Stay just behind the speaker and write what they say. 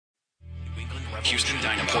Houston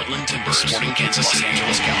Dynamo, Portland Timbers, Sporting Kansas City, Los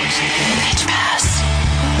Angeles Galaxy, Pitch Pass,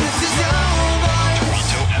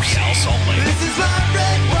 Toronto FC, Real Salt Lake,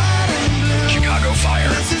 Chicago Fire,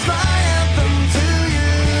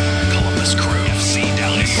 Columbus Crew, FC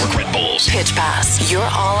Dallas, New York Red Bulls. Pitch Pass, your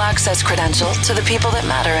all-access credential to the people that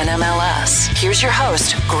matter in MLS. Here's your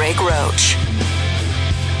host, Greg Roach.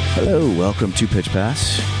 Hello, welcome to Pitch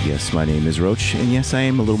Pass. Yes, my name is Roach, and yes, I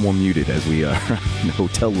am a little more muted as we are in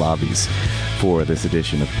hotel lobbies for this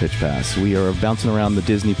edition of Pitch Pass. We are bouncing around the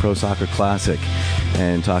Disney Pro Soccer Classic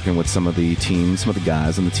and talking with some of the teams, some of the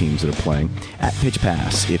guys on the teams that are playing at Pitch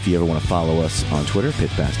Pass. If you ever want to follow us on Twitter,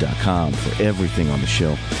 pitchpass.com for everything on the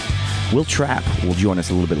show. Wil Trapp will join us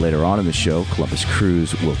a little bit later on in the show, Columbus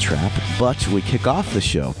Crew's Wil Trapp, but we kick off the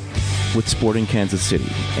show with Sporting Kansas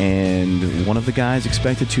City, and one of the guys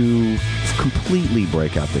expected to completely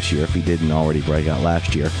break out this year, if he didn't already break out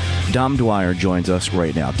last year. Dom Dwyer joins us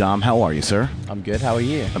right now. Dom, how are you, sir? I'm good. How are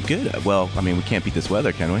you? I'm good. Well, I mean, we can't beat this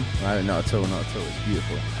weather, can we? No, not at all. Not at all. It's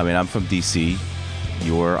beautiful. I mean, I'm from D.C.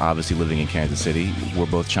 You're obviously living in Kansas City. We're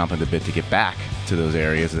both chomping at the bit to get back to those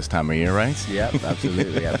areas this time of year, right? Yep,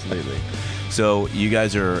 absolutely, absolutely. So you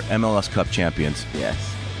guys are MLS Cup champions.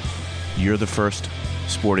 Yes. You're the first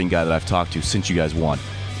Sporting guy that I've talked to since you guys won.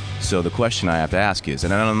 So the question I have to ask is,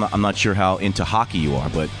 and I'm not sure how into hockey you are,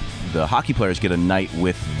 but the hockey players get a night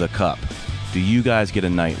with the cup. Do you guys get a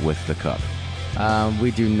night with the cup?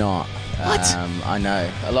 We do not. What? I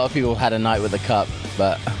know. A lot of people had a night with the cup,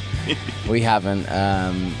 but we haven't.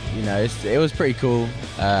 It was pretty cool.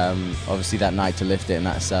 Obviously that night to lift it and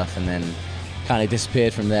that stuff, and then kind of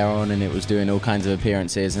disappeared from there on, and it was doing all kinds of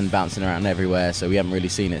appearances and bouncing around everywhere, so we haven't really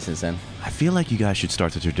seen it since then. I feel like you guys should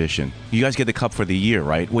start the tradition. You guys get the cup for the year,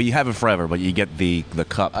 right? Well, you have it forever, but you get the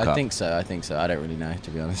cup. I think so. I don't really know,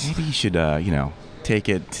 to be honest. Maybe you should, take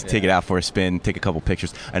it out for a spin, take a couple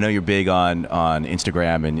pictures. I know you're big on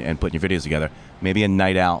Instagram and putting your videos together. Maybe a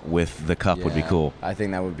night out with the cup would be cool. I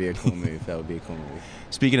think that would be a cool move. That would be a cool move.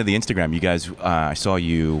 Speaking of the Instagram, you guys, I saw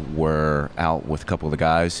you were out with a couple of the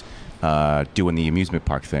guys doing the amusement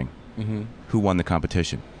park thing. Mm-hmm. Who won the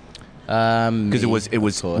competition? Because it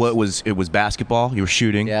was basketball. You were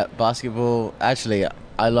shooting. Yeah, basketball. Actually,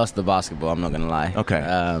 I lost the basketball. I'm not gonna lie. Okay.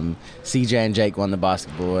 CJ and Jake won the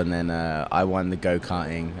basketball, and then I won the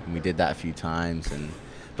go-karting, and we did that a few times.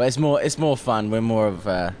 But it's more fun. We're more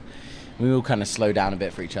of we all kind of slow down a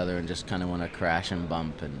bit for each other and just kind of want to crash and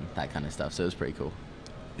bump and that kind of stuff. So it was pretty cool.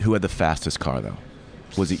 Who had the fastest car though?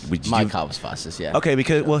 My car was fastest, yeah. Okay,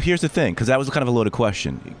 because well, here's the thing, because that was kind of a loaded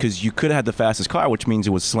question. Because you could have had the fastest car, which means it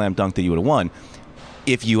was slam dunk that you would have won.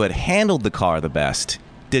 If you had handled the car the best,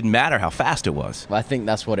 didn't matter how fast it was. Well, I think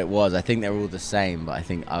that's what it was. I think they were all the same, but I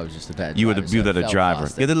think I was just a better driver. You were the driver.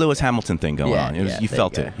 You had the Lewis Hamilton thing going on. You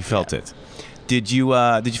felt it. You felt it. Did you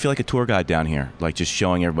feel like a tour guide down here, like just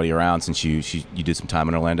showing everybody around since you did some time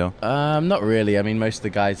in Orlando? Not really. I mean, most of the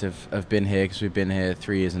guys have been here because we've been here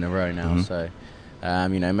 3 years in a row now. Mm-hmm. So.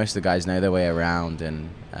 Most of the guys know their way around,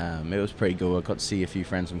 and it was pretty cool. I got to see a few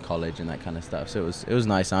friends from college and that kind of stuff, so it was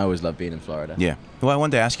nice. I always love being in Florida. Yeah. Well, I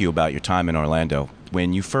wanted to ask you about your time in Orlando.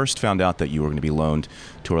 When you first found out that you were going to be loaned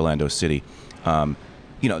to Orlando City,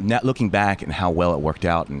 looking back and how well it worked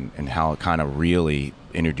out and how it kind of really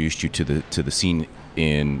introduced you to the scene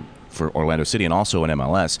for Orlando City and also in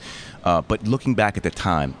MLS. But looking back at the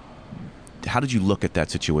time, how did you look at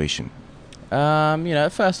that situation? At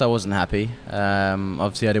first I wasn't happy.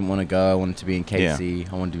 Obviously I didn't want to go. I wanted to be in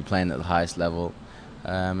KC. I wanted to be playing at the highest level.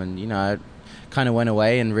 I kind of went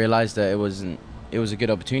away and realized that it was a good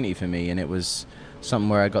opportunity for me, and it was something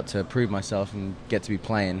where I got to prove myself and get to be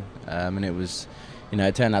playing. And it was,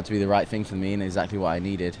 it turned out to be the right thing for me and exactly what I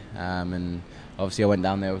needed. And obviously I went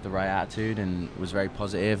down there with the right attitude and was very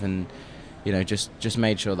positive and just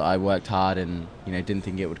made sure that I worked hard and, didn't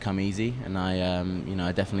think it would come easy. And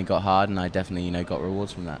I definitely got hard, and I definitely, got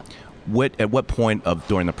rewards from that. At what point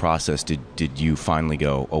during the process did you finally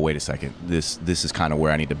go, oh, wait a second, this is kind of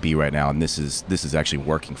where I need to be right now, and this is actually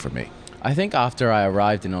working for me? I think after I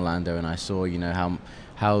arrived in Orlando and I saw,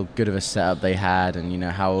 how good of a setup they had and,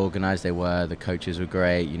 how organized they were, the coaches were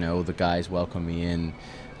great, all the guys welcomed me in.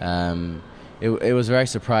 It was very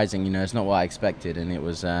surprising, it's not what I expected, and it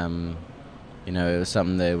was... it was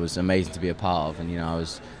something that was amazing to be a part of, and I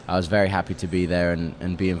was very happy to be there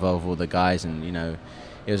and be involved with all the guys, and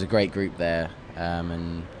it was a great group there,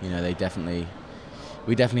 and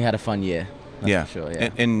we definitely had a fun year. That's for sure. Yeah.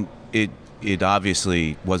 And it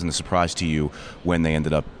obviously wasn't a surprise to you when they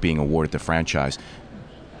ended up being awarded the franchise.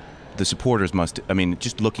 The supporters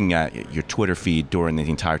just looking at your Twitter feed during the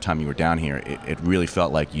entire time you were down here, it really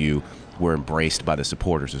felt like you were embraced by the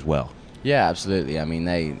supporters as well. Yeah, absolutely. I mean,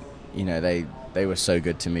 they were so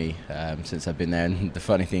good to me since I've been there, and the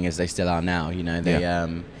funny thing is they still are now. You know, they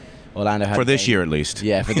Orlando had for this year at least.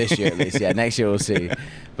 Yeah, for this year at least. Yeah, next year we'll see.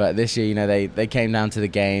 But this year, you know, they came down to the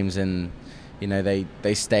games, and you know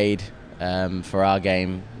they stayed for our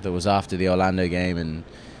game that was after the Orlando game, and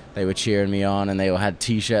they were cheering me on, and they all had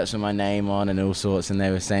T-shirts with my name on and all sorts, and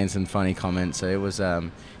they were saying some funny comments. So it was,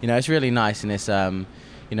 you know, it's really nice, and it's,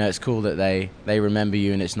 you know, it's cool that they remember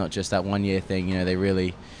you, and it's not just that 1 year thing. You know, they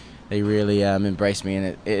really embraced me,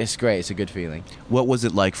 and it's great. It's a good feeling. What was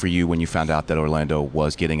it like for you when you found out that Orlando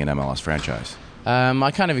was getting an MLS franchise? I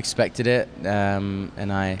kind of expected it, and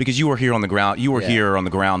because you were here on the ground. You were here on the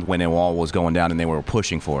ground when it all was going down, and they were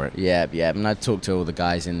pushing for it. Yeah. And I talked to all the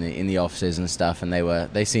guys in the offices and stuff, and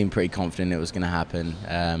they seemed pretty confident it was going to happen.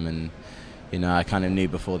 And you know, I kind of knew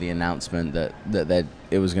before the announcement that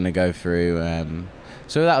it was going to go through.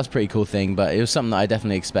 So that was a pretty cool thing, but it was something that I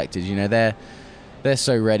definitely expected. You know, they're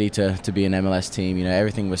so ready to be an MLS team. You know,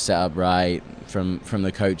 everything was set up right from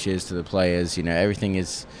the coaches to the players. You know, everything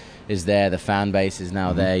is there. The fan base is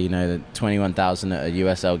now there. You know, the 21,000 at a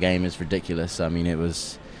USL game is ridiculous. I mean,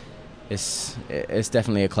 it's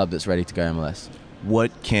definitely a club that's ready to go MLS.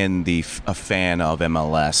 What can a fan of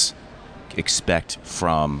MLS expect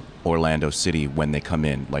from Orlando City when they come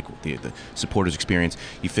in? Like the supporters experience.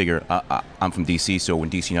 You figure, I'm from DC, so when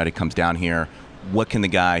DC United comes down here, what can the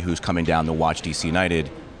guy who's coming down to watch DC United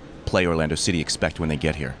play Orlando City expect when they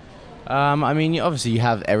get here? I mean, obviously you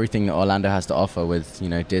have everything that Orlando has to offer with, you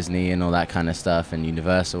know, Disney and all that kind of stuff, and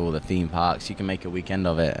Universal, the theme parks. You can make a weekend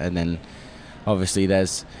of it, and then obviously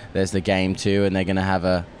there's the game too, and they're going to have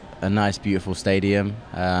a nice, beautiful stadium.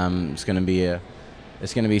 It's going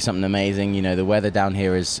to be something amazing. You know, the weather down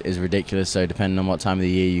here is ridiculous. So depending on what time of the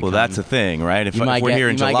year you come, that's the thing, right? If we're here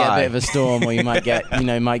in July, you might get a bit of a storm, or you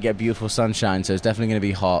might get beautiful sunshine. So it's definitely going to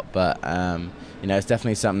be hot, but you know, it's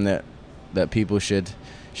definitely something that people should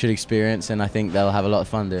experience, and I think they'll have a lot of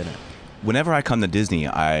fun doing it. Whenever I come to Disney,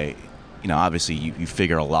 obviously you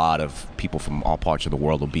figure a lot of people from all parts of the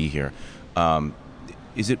world will be here.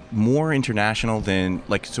 Is it more international than,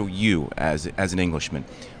 like, so you as an Englishman,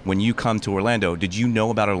 when you come to Orlando, did you know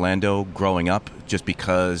about Orlando growing up just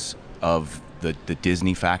because of the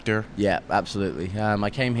Disney factor? Yeah, absolutely. I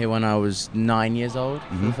came here when I was 9 years old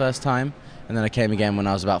for the first time, and then I came again when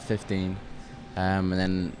I was about 15. And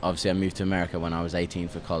then obviously I moved to America when I was 18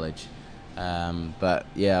 for college. But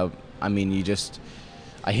yeah, I mean,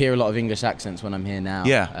 I hear a lot of English accents when I'm here now.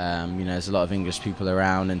 Yeah. You know, there's a lot of English people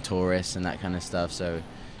around and tourists and that kind of stuff. So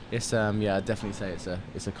it's yeah, I'd definitely say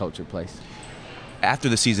it's a cultured place. After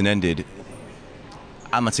the season ended,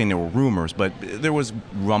 I'm not saying there were rumors, but there was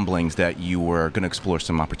rumblings that you were going to explore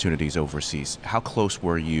some opportunities overseas. How close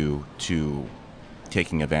were you to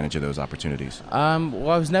taking advantage of those opportunities?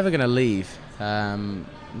 Well, I was never going to leave. I'm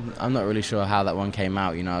not really sure how that one came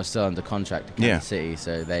out. You know, I was still under contract at Kansas City,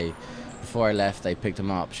 so before I left, they picked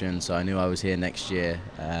my option, so I knew I was here next year.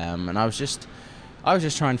 And I was just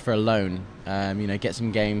trying for a loan. You know, get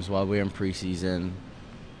some games while we were in preseason,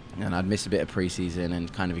 and I'd missed a bit of preseason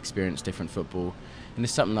and kind of experience different football. And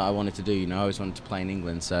it's something that I wanted to do. You know, I always wanted to play in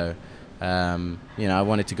England, so you know, I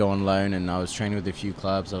wanted to go on loan, and I was training with a few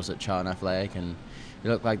clubs. I was at Charlton Athletic, and it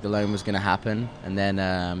looked like the loan was going to happen. And then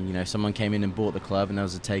you know, someone came in and bought the club, and there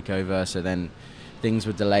was a takeover. So then things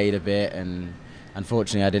were delayed a bit, and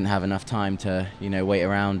unfortunately, I didn't have enough time to, you know, wait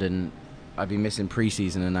around, and I'd been missing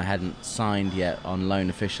preseason, and I hadn't signed yet on loan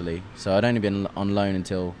officially. So I'd only been on loan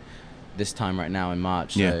until this time right now in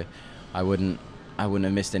March. So I wouldn't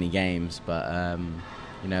have missed any games, but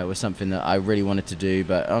you know, it was something that I really wanted to do,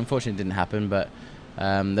 but unfortunately it didn't happen. But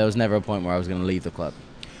there was never a point where I was going to leave the club.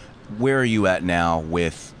 Where are you at now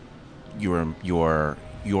with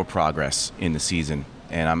your progress in the season?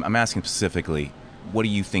 And I'm asking specifically, what do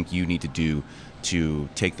you think you need to do to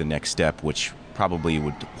take the next step, which probably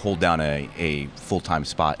would hold down a full-time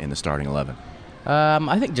spot in the starting 11?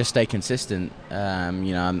 I think just stay consistent. You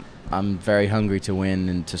know, I'm very hungry to win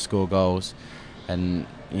and to score goals, and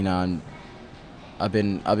you know, I've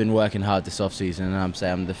been working hard this off-season, and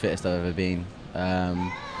I'm the fittest I've ever been.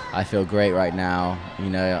 I feel great right now. You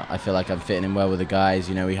know, I feel like I'm fitting in well with the guys.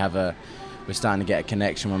 You know, we're starting to get a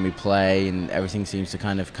connection when we play, and everything seems to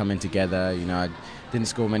kind of come in together. You know, I didn't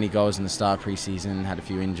score many goals in the start of pre-season, had a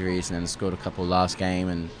few injuries, and then scored a couple last game,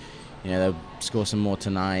 and you know, they'll score some more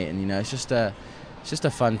tonight. And you know, it's just a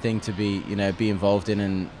fun thing to be involved in,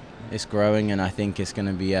 and it's growing, and I think it's going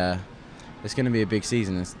to be a big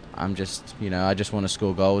season. I just want to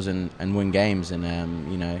score goals and win games,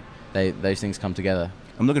 and you know, those things come together.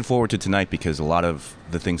 I'm looking forward to tonight because a lot of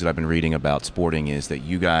the things that I've been reading about Sporting is that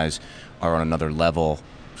you guys are on another level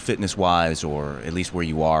fitness-wise, or at least where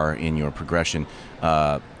you are in your progression.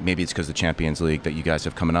 Maybe it's because the Champions League that you guys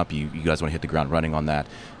have coming up. You guys want to hit the ground running on that.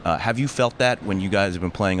 Have you felt that when you guys have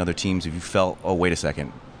been playing other teams? Have you felt, oh, wait a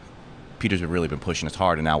second, Peter's really been pushing us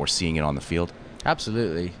hard, and now we're seeing it on the field?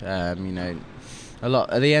 Absolutely. A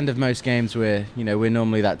lot at the end of most games, we're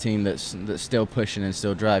normally that team that's still pushing and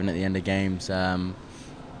still driving at the end of games.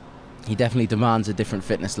 He definitely demands a different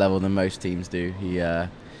fitness level than most teams do.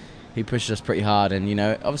 He pushes us pretty hard, and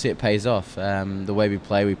obviously it pays off. The way we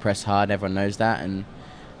play, we press hard. Everyone knows that, and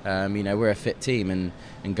we're a fit team,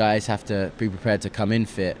 and guys have to be prepared to come in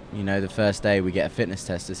fit. The first day we get a fitness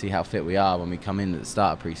test to see how fit we are when we come in at the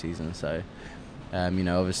start of preseason. So,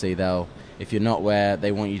 obviously if you're not where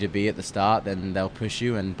they want you to be at the start, then they'll push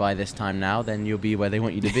you, and by this time now, then you'll be where they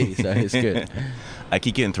want you to be. So it's good. I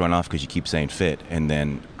keep getting thrown off because you keep saying fit, and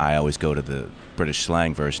then I always go to the British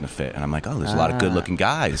slang version of fit, and I'm like, oh, there's a lot of good-looking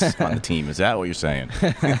guys on the team. Is that what you're saying?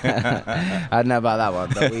 I don't know about that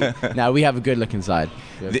one, but we have a good-looking side.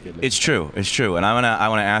 It's true, and I want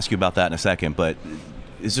to ask you about that in a second, but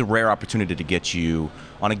this is a rare opportunity to get you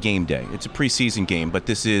on a game day. It's a preseason game, but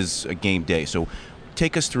this is a game day. So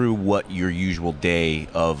take us through what your usual day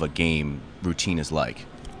of a game routine is like.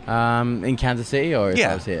 In Kansas City, or if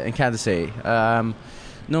I was here? In Kansas City.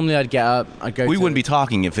 Normally I'd get up, We wouldn't be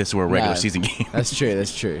talking if this were a regular season game. That's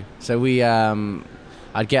true. So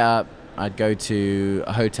I'd get up, I'd go to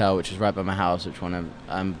a hotel which is right by my house,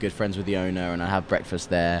 I'm good friends with the owner, and I'd have breakfast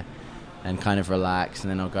there and kind of relax,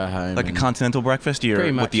 and then I'll go home. Like a continental breakfast?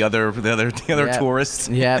 You're with the other tourists?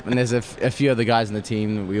 Yeah, and there's a few other guys on the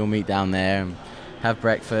team. We all meet down there and have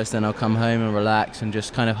breakfast, and I'll come home and relax and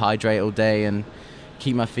just kind of hydrate all day and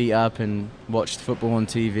keep my feet up and watch football on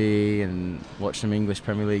TV and watch some English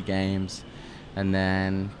Premier League games, and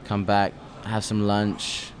then come back, have some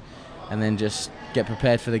lunch, and then just get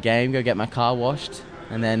prepared for the game, go get my car washed,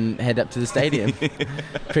 and then head up to the stadium.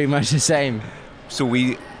 Pretty much the same. So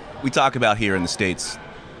we talk about here in the States,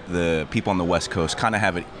 the people on the West Coast kind of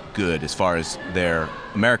have it good as far as their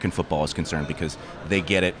American football is concerned, because they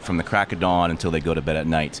get it from the crack of dawn until they go to bed at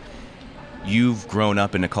night. You've grown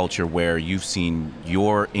up in a culture where you've seen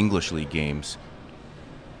your English League games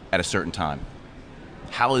at a certain time.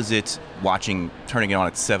 How is it turning it on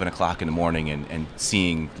at 7 o'clock in the morning and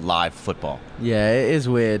seeing live football? Yeah, it is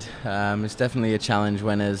weird. It's definitely a challenge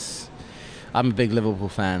I'm a big Liverpool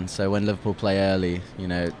fan, so when Liverpool play early,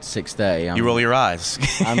 6:30, you roll your eyes.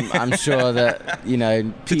 I'm sure that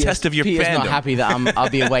it's a test of your Peter's fandom. Not happy that I'll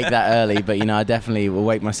be awake that early, but I definitely will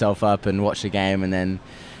wake myself up and watch the game, and then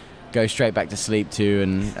go straight back to sleep too.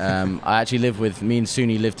 And I actually me and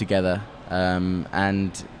Suni live together,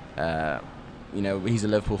 and he's a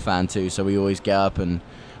Liverpool fan too, so we always get up and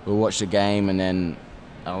we'll watch the game, and then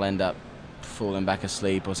I'll end up falling back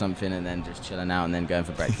asleep or something, and then just chilling out and then going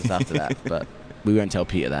for breakfast after that. But we won't tell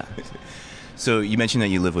Peter that. So you mentioned that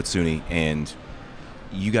you live with Suni, and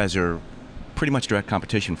you guys are pretty much direct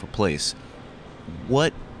competition for place.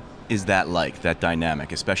 What is that like, that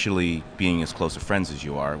dynamic, especially being as close of friends as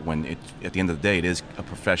you are, when at the end of the day it is a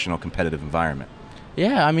professional competitive environment?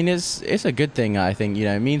 Yeah, I mean, it's a good thing, I think. Me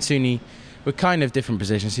and Suni, we're kind of different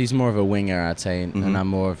positions. He's more of a winger, I'd say, and I'm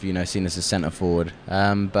more of, seen as a centre forward.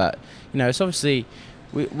 But, it's obviously,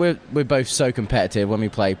 we're both so competitive when we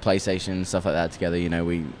play PlayStation and stuff like that together.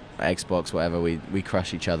 We Xbox, whatever, we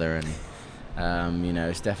crush each other, and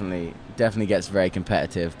it's definitely gets very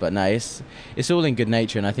competitive. But no, it's all in good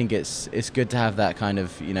nature, and I think it's good to have that kind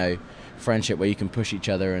of friendship where you can push each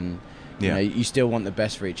other, and you still want the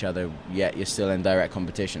best for each other, yet you're still in direct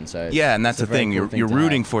competition. So and that's the thing. You're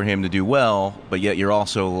rooting for him to do well, but yet you're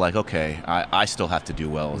also like, okay, I still have to do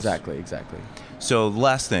well. Exactly. So the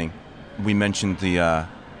last thing, we mentioned the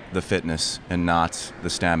fitness and not the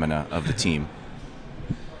stamina of the team.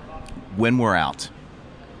 When we're out,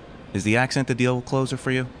 is the accent the deal closer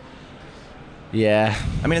for you? Yeah.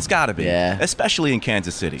 I mean, it's got to be. Yeah. Especially in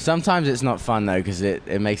Kansas City. Sometimes it's not fun, though, because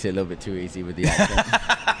it makes it a little bit too easy with the accent.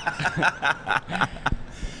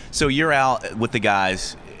 So you're out with the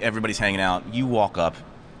guys, everybody's hanging out, you walk up,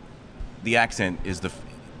 the accent is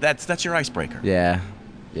that's your icebreaker. Yeah.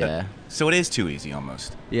 So it is too easy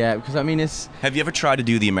almost. Yeah, because I mean Have you ever tried to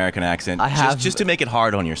do the American accent? I have. Just to make it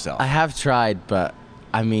hard on yourself. I have tried, but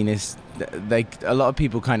I mean a lot of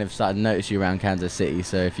people kind of start to notice you around Kansas City,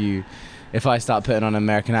 so if I start putting on an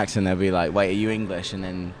American accent, they'll be like, wait, are you English? And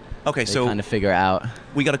then they kind of figure it out.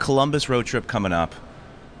 We got a Columbus road trip coming up.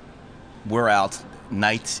 We're out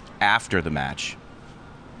night after the match.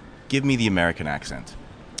 Give me the American accent.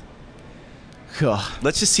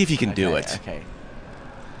 Let's just see if you can do it. Okay.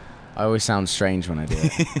 I always sound strange when I do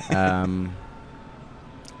it.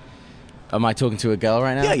 Am I talking to a girl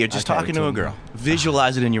right now? Yeah, you're just talking to a girl.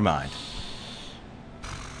 Visualize it in your mind.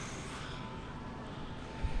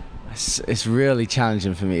 It's really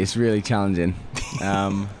challenging for me. It's really challenging.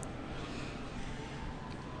 I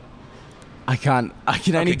can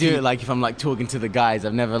only do it like if I'm like talking to the guys.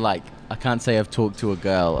 I've never I can't say I've talked to a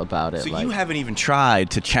girl about it. So you haven't even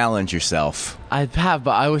tried to challenge yourself. I have,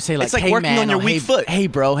 but I always say it's like hey working man, on your or, weak foot. Hey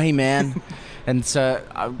bro, hey man. And so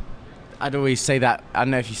I'd always say that. I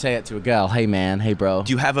don't know if you say it to a girl, hey man, hey bro.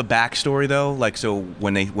 Do you have a backstory though? Like, so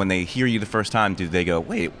when they hear you the first time, do they go,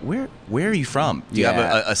 wait, where are you from? Do you have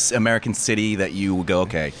a American city that you would go,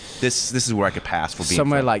 okay, this is where I could pass for being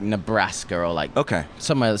somewhere from? like Nebraska or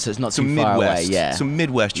somewhere that's not too Midwest. far away. Yeah. So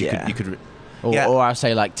Midwest, you could. Or I'll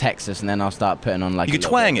say like Texas, and then I'll start putting on like. You could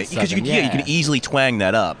twang it because you could easily twang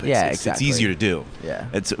that up. It's exactly. It's easier to do. Yeah.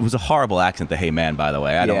 It was a horrible accent, the hey man, by the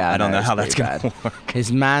way. I don't know how that's gonna work.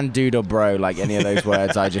 His man, dude, or bro, like any of those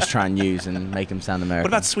words, I just try and use and make them sound American.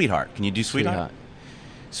 What about sweetheart? Can you do sweetheart?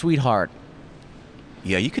 Sweetheart.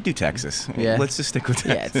 Yeah, you could do Texas. Yeah. Let's just stick with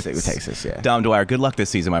Texas. Yeah, stick with Texas. Yeah. Dom Dwyer, good luck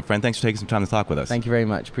this season, my friend. Thanks for taking some time to talk with us. Thank you very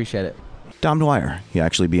much. Appreciate it. Dom Dwyer. He'll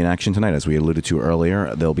actually be in action tonight, as we alluded to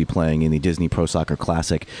earlier. They'll be playing in the Disney Pro Soccer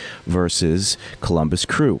Classic versus Columbus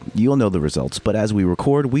Crew. You'll know the results, but as we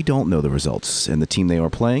record, we don't know the results. And the team they are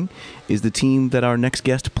playing is the team that our next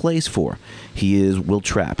guest plays for. He is Wil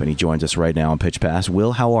Trapp, and he joins us right now on Pitch Pass.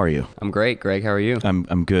 Wil, how are you? I'm great, Greg. How are you?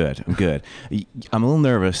 I'm good. I'm good. I'm a little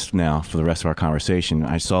nervous now for the rest of our conversation.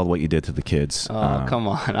 I saw what you did to the kids. Oh, come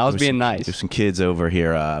on. I was being nice. There's some kids over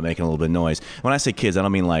here making a little bit of noise. When I say kids, I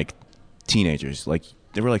don't mean like teenagers. Like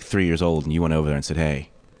they were like 3 years old, and you went over there and said, "Hey."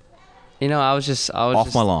 I was just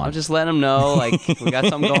off my lawn. I was just letting them know, like, we got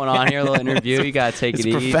something going on here, a little interview. You gotta take it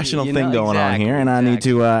easy. It's a professional thing going on here, and I need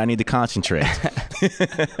to concentrate.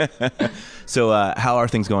 So, how are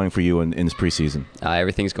things going for you in this preseason?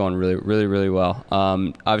 Everything's going really, really, really well.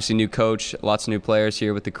 Obviously, new coach, lots of new players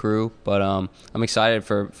here with the crew, but I'm excited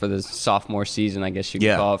for the sophomore season, I guess you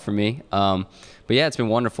could call it for me. But yeah, it's been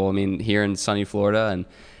wonderful. I mean, here in sunny Florida, and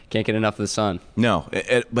can't get enough of the sun. No,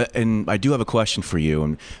 but I do have a question for you,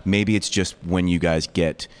 and maybe it's just when you guys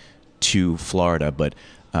get to Florida. But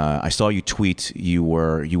I saw you tweet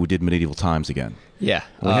you did Medieval Times again. Yeah,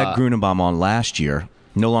 we had Grunenbaum on last year,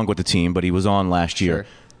 no longer with the team, but he was on last year. Sure.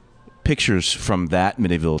 Pictures from that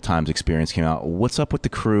Medieval Times experience came out. What's up with the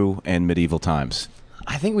crew and Medieval Times?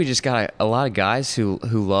 I think we just got a lot of guys who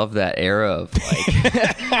love that era of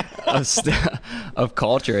like of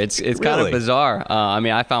culture. It's really kind of bizarre. I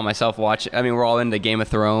mean, I found myself watching. I mean, we're all into Game of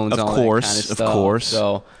Thrones, of course.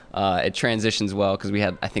 So it transitions well because we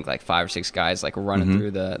had, I think, like 5 or 6 guys like running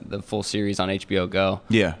through the full series on HBO Go.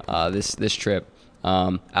 Yeah. This trip,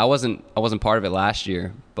 I wasn't part of it last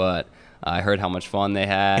year, but I heard how much fun they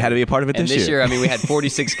had. You had to be a part of it and this year. I mean, we had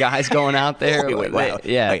 46 guys going out there. Wait,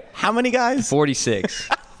 yeah. Wait, how many guys? 46.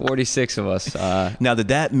 46 of us. Now, did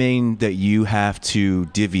that mean that you have to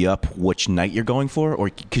divvy up which night you're going for,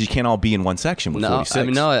 or because you can't all be in one section with 46? I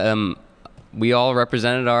mean, no. We all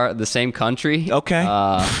represented the same country. Okay.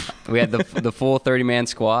 We had the full 30-man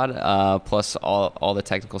squad, plus all the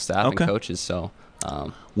technical staff and coaches. So,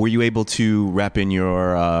 were you able to wrap in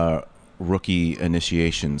your rookie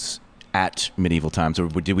initiations at Medieval Times, or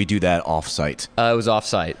did we do that off-site? It was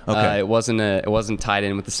off-site. Okay. It wasn't tied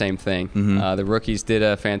in with the same thing. The rookies did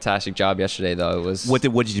a fantastic job yesterday, though. It was. What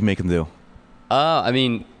did you make them do? I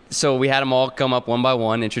mean, so we had them all come up one by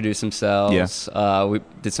one, introduce themselves. Yeah. We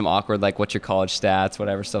did some awkward, like, what's your college stats,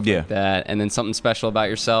 whatever, stuff like that. And then something special about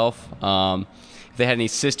yourself. If they had any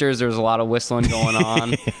sisters, there was a lot of whistling going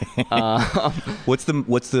on.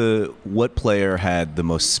 What player had the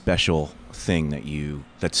most special thing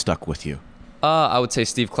that stuck with you? I would say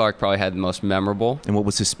Steve Clark probably had the most memorable. And what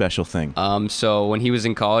was his special thing? So when he was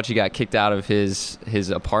in college, he got kicked out of his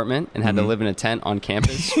apartment and had to live in a tent on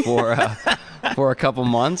campus for a couple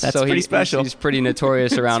months. That's pretty special. He's pretty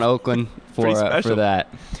notorious around Oakland for that.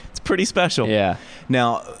 It's pretty special. Yeah.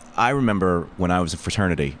 Now, I remember when I was a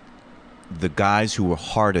fraternity, the guys who were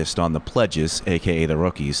hardest on the pledges, a.k.a. the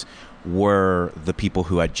rookies, were the people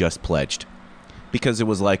who had just pledged. Because it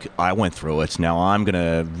was like, I went through it, now I'm going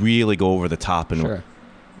to really go over the top. And Sure.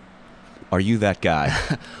 Are you that guy,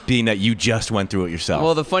 being that you just went through it yourself?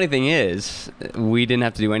 Well, the funny thing is, we didn't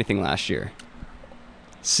have to do anything last year.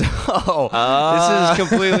 So this is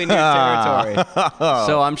completely new territory.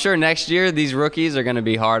 So I'm sure next year these rookies are going to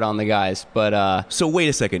be hard on the guys. But so wait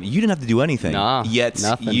a second, you didn't have to do anything. Nah, yet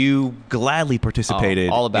nothing. You gladly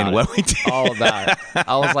participated all about in it. what we did. All about it.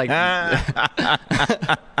 I was like,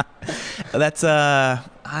 that's it's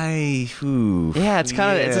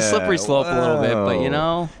a slippery slope a little bit, but you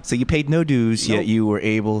know. So you paid no dues, yet you were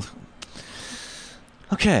able.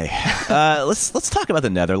 Okay, let's talk about the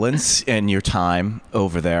Netherlands and your time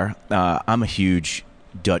over there. I'm a huge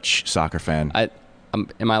Dutch soccer fan.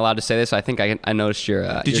 Am I allowed to say this? I think I noticed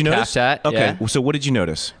your Did you notice? Tat. Okay, Yeah. So what did you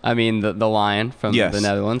notice? I mean the lion from the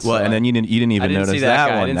Netherlands. Well, so and then you didn't even notice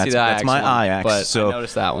that one. That's my Ajax. But so I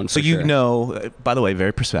noticed that one. So you know, by the way,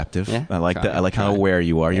 very perceptive. Yeah, I like how aware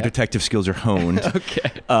you are. Your detective skills are honed.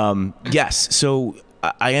 Okay. Yes. So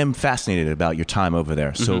I am fascinated about your time over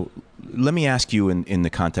there. So let me ask you in the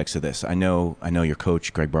context of this. I know your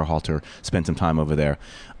coach Greg Berhalter spent some time over there.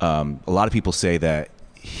 A lot of people say that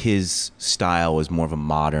his style is more of a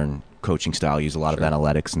modern coaching style, use a lot of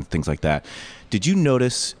analytics and things like that. Did you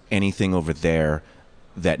notice anything over there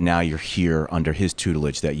that now you're here under his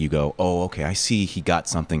tutelage that you go, oh, okay, I see he got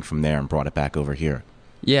something from there and brought it back over here?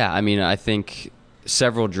 Yeah, I mean, I think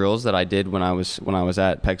several drills that I did when I was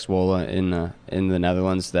at Pek Zwolle in the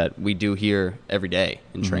Netherlands that we do here every day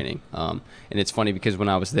in training. And it's funny because when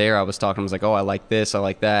I was there, I was talking. I was like, "Oh, I like this, I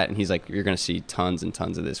like that," and he's like, "You're going to see tons and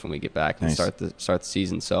tons of this when we get back and start the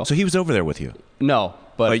season." So he was over there with you? No,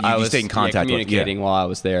 but you stayed in contact communicating while I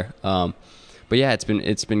was there. But yeah,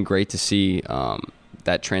 it's been great to see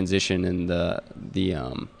that transition and the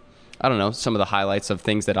I don't know, some of the highlights of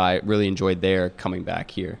things that I really enjoyed there coming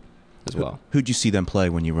back here as well. Who'd you see them play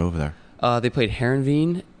when you were over there? They played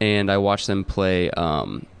Heerenveen, and I watched them play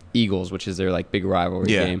Eagles, which is their like big rivalry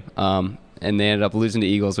game. And they ended up losing to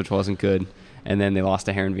Eagles, which wasn't good. And then they lost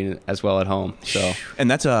to Heerenveen as well at home. So, and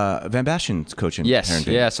that's Van Basten's coaching. Yes,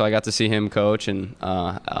 Heerenveen. Yeah. So I got to see him coach, and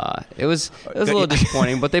it was a little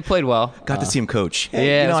disappointing, but they played well. Got to see him coach.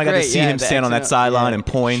 Yeah, I got to see him stand on that sideline and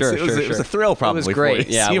point. Sure, it was a thrill, probably. It was great.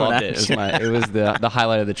 For you. Yeah, I loved it. It was the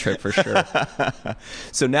highlight of the trip for sure.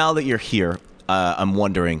 So now that you're here, I'm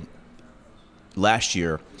wondering. Last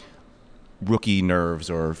year, rookie nerves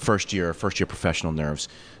or first year professional nerves.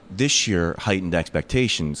 This year, heightened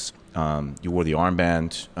expectations. You wore the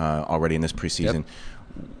armband already in this preseason.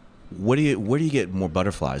 Yep. Where do you get more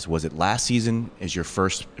butterflies? Was it last season as your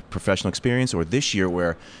first professional experience, or this year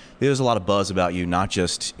where there was a lot of buzz about you, not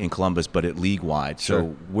just in Columbus but at league wide? Sure. So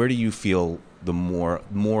where do you feel the more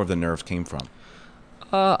of the nerves came from?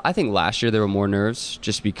 I think last year there were more nerves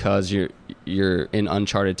just because you're in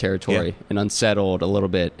uncharted territory and unsettled a little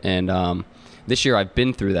bit, and this year I've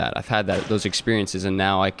been through that. I've had those experiences, and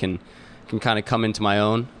now I can kind of come into my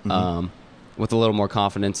own with a little more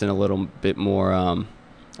confidence and a little bit more, I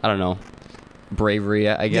don't know, bravery,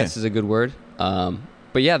 I guess is a good word.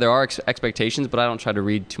 But yeah, there are expectations, but I don't try to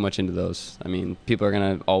read too much into those. I mean, people are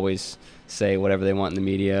going to always say whatever they want in the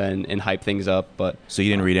media and hype things up. But so you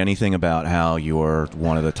didn't read anything about how you're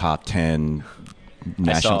one of the top 10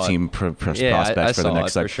 national team prospects for the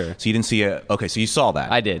next cycle? For sure. So you didn't see it. Okay, so you saw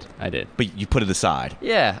that. I did. But you put it aside.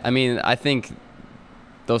 Yeah, I mean, I think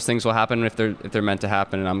those things will happen if they're meant to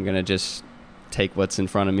happen, and I'm gonna just take what's in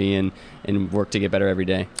front of me and work to get better every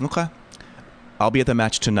day. Okay. I'll be at the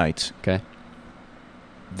match tonight. Okay.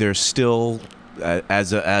 There's still,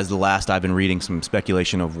 as the last I've been reading, some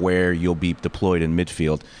speculation of where you'll be deployed in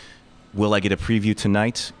midfield. Will I get a preview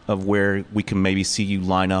tonight of where we can maybe see you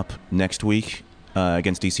line up next week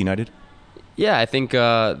against DC United? Yeah, I think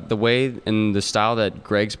the way and the style that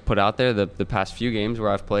Greg's put out there the past few games where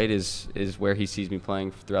I've played is where he sees me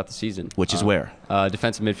playing throughout the season. Which is where?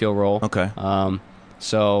 Defensive midfield role. Okay.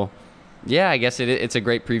 So, yeah, I guess it's a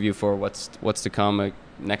great preview for what's to come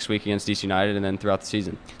next week against DC United and then throughout the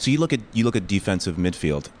season. So you look at defensive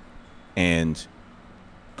midfield, and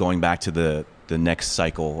going back to the next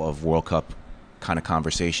cycle of World Cup kind of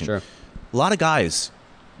conversation. Sure. A lot of guys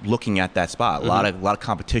looking at that spot, a lot of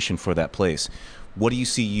competition for that place. What do you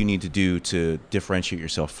see you need to do to differentiate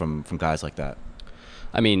yourself from guys like that?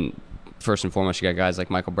 I mean, first and foremost, you got guys like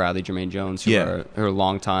Michael Bradley, Jermaine Jones, who are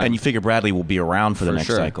long time. And you figure Bradley will be around for the next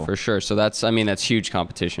cycle. For sure. So that's huge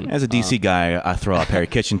competition. As a DC guy, I throw out Perry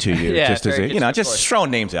Kitchen to you, just as just throwing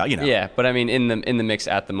names out, Yeah, but I mean in the mix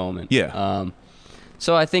at the moment. Yeah.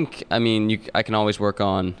 So I think, I can always work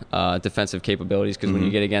on defensive capabilities because when you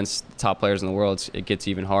get against the top players in the world, it gets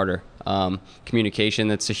even harder. Communication,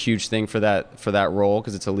 that's a huge thing for that role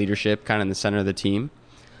because it's a leadership kind of in the center of the team.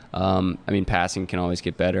 Passing can always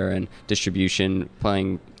get better, and distribution,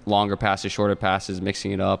 playing longer passes, shorter passes,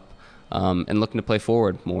 mixing it up, and looking to play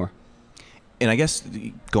forward more. And I guess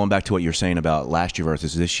going back to what you're saying about last year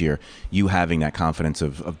versus this year, you having that confidence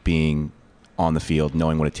of being on the field,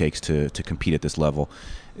 knowing what it takes to compete at this level,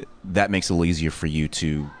 that makes it a little easier for you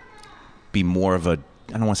to be more of a,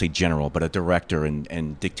 I don't want to say general, but a director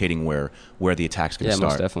and dictating where the attack's going to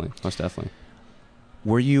start. Yeah, most definitely.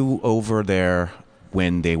 Were you over there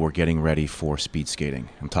when they were getting ready for speed skating?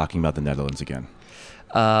 I'm talking about the Netherlands again.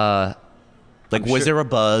 Like, was there a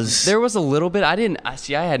buzz? There was a little bit. I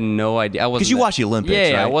had no idea. Because you watch the Olympics,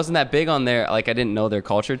 yeah, right? I wasn't that big on there. Like, I didn't know their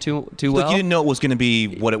culture too well. Like, you didn't know it was going to be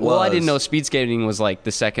what it was. Well, I didn't know speed skating was like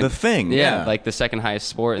the second. The thing, like the second highest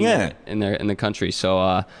sport in the country.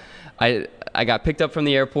 So I got picked up from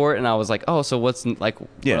the airport, and I was like, oh, so what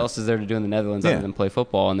else is there to do in the Netherlands other than play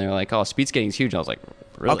football? And they're like, oh, speed skating's huge. And I was like,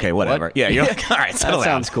 really? Okay, whatever. What? Yeah, you're like, all right, settle that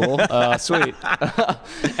down. sounds cool. Sweet.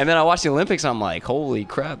 And then I watched the Olympics. I'm like, holy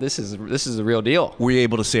crap, this is a real deal. Were you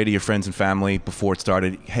able to say to your friends and family before it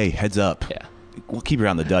started, hey, heads up? Yeah. We'll keep you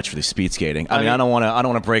around the Dutch for the speed skating. I mean, I don't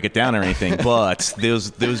want to break it down or anything, but those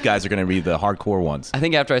guys are going to be the hardcore ones. I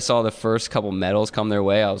think after I saw the first couple medals come their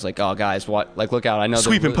way, I was like, oh, guys, what? Like, look out! I know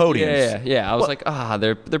sweeping podiums. Yeah. I was like,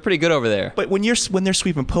 they're pretty good over there. But when they're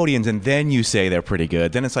sweeping podiums and then you say they're pretty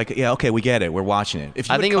good, then it's like, yeah, okay, we get it. We're watching it. If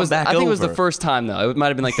you I think it was the first time though. It might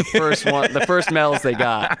have been like the first one, the first medals they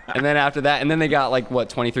got, and then after that, and then they got like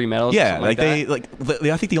 23 medals. Yeah, like I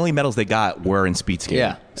think the only medals they got were in speed skating.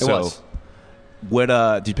 Yeah, it was. What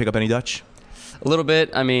did you pick up any Dutch? A little bit.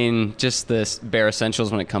 I mean, just the bare essentials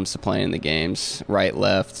when it comes to playing the games: right,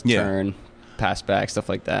 left, turn, pass back, stuff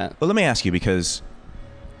like that. Well, let me ask you, because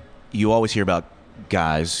you always hear about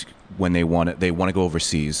guys when they want to go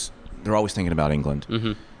overseas. They're always thinking about England.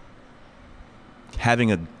 Mm-hmm.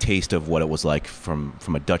 Having a taste of what it was like from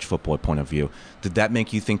a Dutch football point of view, did that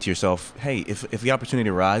make you think to yourself, hey, if the opportunity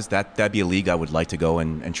arises, that'd be a league I would like to go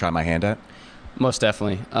and try my hand at? Most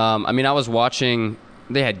definitely. I mean, I was watching.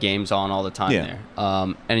 They had games on all the time there,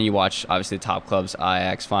 and you watch obviously the top clubs: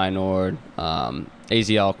 Ajax, Feyenoord,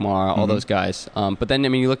 AZ Alkmaar, all those guys. But then, I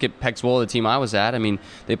mean, you look at PEC Zwolle, the team I was at. I mean,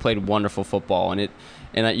 they played wonderful football,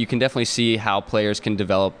 and you can definitely see how players can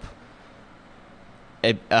develop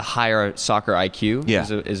a higher soccer IQ.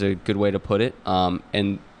 Is a good way to put it.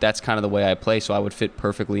 And that's kind of the way I play, so I would fit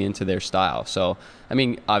perfectly into their style. So, I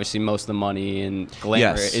mean, obviously most of the money and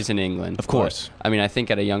glamour is in England. Of course. But, I mean, I think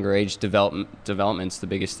at a younger age, development's the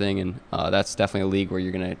biggest thing, and that's definitely a league where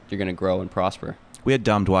you're gonna grow and prosper. We had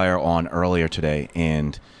Dom Dwyer on earlier today,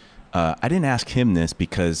 and I didn't ask him this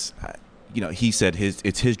because, he said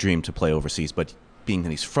it's his dream to play overseas, but being that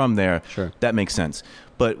he's from there, that makes sense.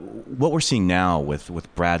 But what we're seeing now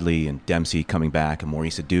with Bradley and Dempsey coming back and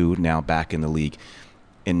Maurice Adu now back in the league,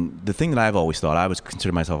 and the thing that I've always thought, I was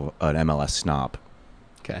consider myself an MLS snob.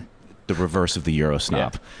 Okay. The reverse of the Euro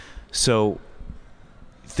snob. Yeah. So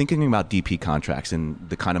thinking about DP contracts and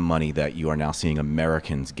the kind of money that you are now seeing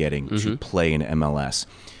Americans getting to play in MLS,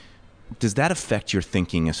 does that affect your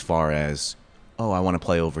thinking as far as, I want to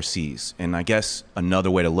play overseas? And I guess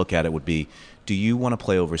another way to look at it would be, do you want to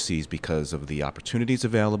play overseas because of the opportunities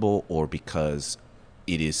available or because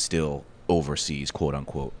it is still overseas, quote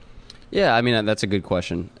unquote? Yeah, I mean, that's a good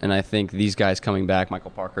question. And I think these guys coming back,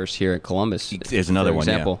 Michael Parkhurst here at Columbus, there's another one,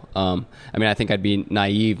 example. I mean, I think I'd be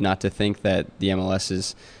naive not to think that the MLS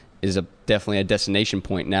is definitely a destination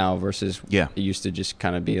point now versus it used to just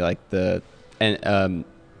kind of be like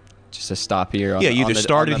just a stop here. You either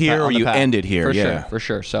started here or you ended here. For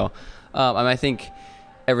sure. So, I mean, I think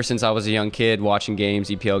ever since I was a young kid watching games,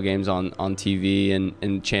 EPL games on TV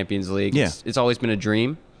and Champions League, it's always been a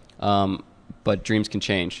dream. But dreams can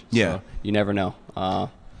change. So you never know.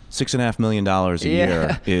 $6.5 million a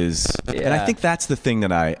year is, and I think that's the thing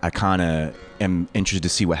that I kind of am interested to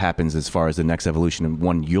see what happens as far as the next evolution, and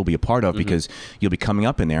one you'll be a part of because you'll be coming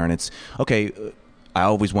up in there. And it's okay. I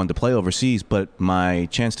always wanted to play overseas, but my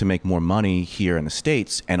chance to make more money here in the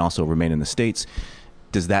States and also remain in the States,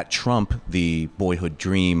 does that trump the boyhood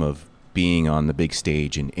dream of being on the big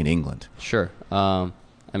stage in England? Sure.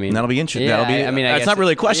 I mean, and that'll be interesting. I mean, that's not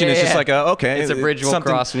really a question. It's just like, okay. It's a bridge we'll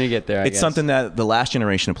cross when you get there. It's something that the last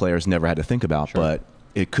generation of players never had to think about, but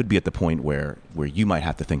it could be at the point where you might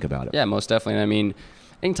have to think about it. Yeah, most definitely. I mean,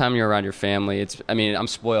 anytime you're around your family, I'm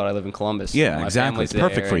spoiled. I live in Columbus. Yeah, my exactly. It's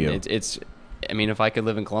perfect for you. I mean, if I could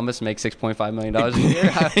live in Columbus and make $6.5 million a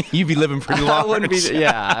year, you'd be living pretty large.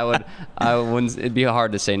 I would. I wouldn't. It'd be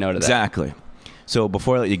hard to say no to that. Exactly. So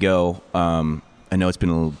before I let you go, I know it's been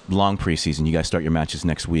a long preseason. You guys start your matches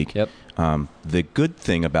next week. Yep. The good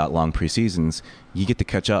thing about long preseasons, you get to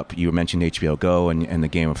catch up. You mentioned HBO Go and the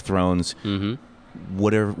Game of Thrones. Mm-hmm.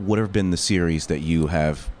 What have been the series that you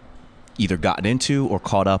have either gotten into or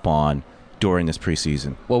caught up on during this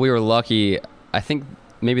preseason? Well, we were lucky. I think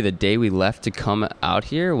maybe the day we left to come out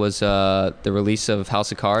here was the release of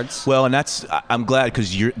House of Cards. Well, and I'm glad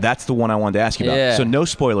because that's the one I wanted to ask you about. Yeah. So no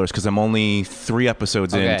spoilers because I'm only 3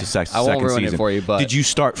 episodes into second season. I won't ruin it for you, but did you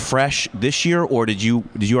start fresh this year, or did you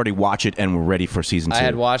already watch it and were ready for season 2? I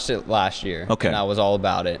had watched it last year. Okay. And I was all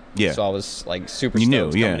about it. Yeah. So I was like super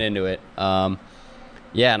stoked coming into it.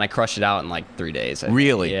 Yeah, and I crushed it out in like 3 days.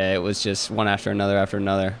 Really? Yeah, it was just one after another after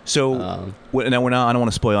another. So now I don't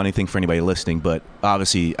want to spoil anything for anybody listening, but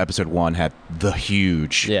obviously episode 1 had the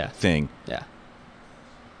huge thing. Yeah.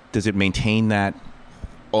 Does it maintain that,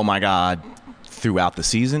 oh my God, throughout the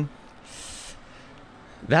season?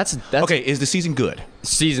 That's okay. Is the season good?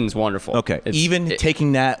 Season's wonderful. Okay. Even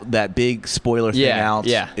taking that big spoiler thing out,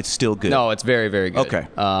 it's still good. No, it's very, very good. Okay.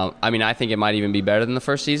 I mean, I think it might even be better than the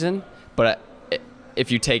first season, but if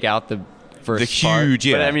you take out the first part,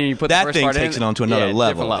 but I mean, you put that the first thing part takes in, it on to another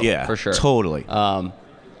different level. Yeah, for sure. Totally.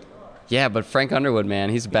 Yeah, but Frank Underwood, man,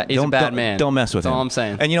 he's a bad man. Don't mess with him. That's all I'm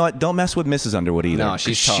saying. And you know what? Don't mess with Mrs. Underwood either. No,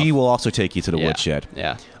 she's tough. She will also take you to the woodshed.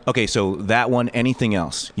 Yeah. Okay, so that one. Anything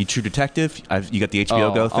else? You True Detective? You got the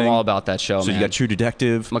HBO Go thing? I'm all about that show, so man. You got True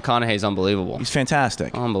Detective. McConaughey's unbelievable. He's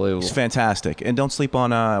fantastic. Unbelievable. He's fantastic. And don't sleep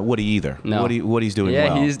on Woody either. No. Woody's doing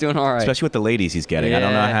well. Yeah, he's doing all right. Especially with the ladies he's getting. Yeah. I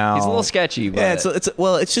don't know how. He's a little sketchy. But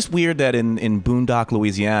It's just weird that in Boondock,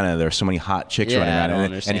 Louisiana, there's so many hot chicks running around. I don't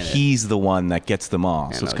understand and he's the one that gets them all.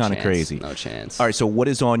 Yeah, so it's kind of crazy. No chance. All right, so what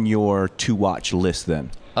is on your to-watch list then?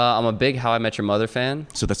 I'm a big How I Met Your Mother fan.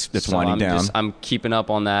 So that's winding down. I'm keeping up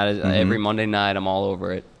on that. Every Monday night, I'm all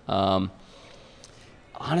over it.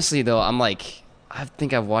 Honestly, though, I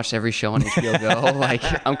think I've watched every show on HBO Go.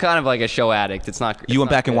 I'm kind of like a show addict. You went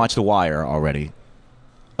back and watched The Wire already.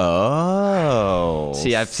 Oh.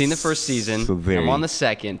 See, I've seen the first season. So I'm on the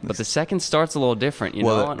second, but the second starts a little different, you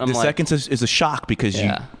know? The second is a shock because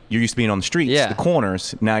you're used to being on the streets, the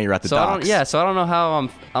corners. Now you're at the docks. So I don't know how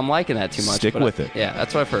I'm liking that too much. Stick with it. Yeah,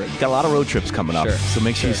 that's what I've heard. Got a lot of road trips coming up, so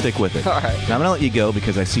make sure you stick with it. All right. Now I'm gonna let you go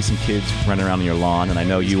because I see some kids running around on your lawn, and I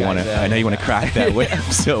know you want to. I know you want to crack that whip.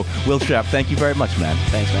 So, Wil Trapp, thank you very much, man.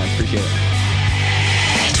 Thanks, man. Appreciate it.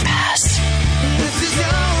 Pitch Pass. This is your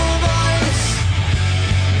voice.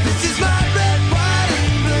 This is my red, white,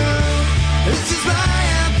 and blue. This is my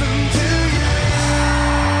anthem to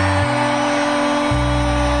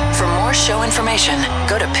you. For more show information,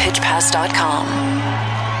 go to pitchpass.com.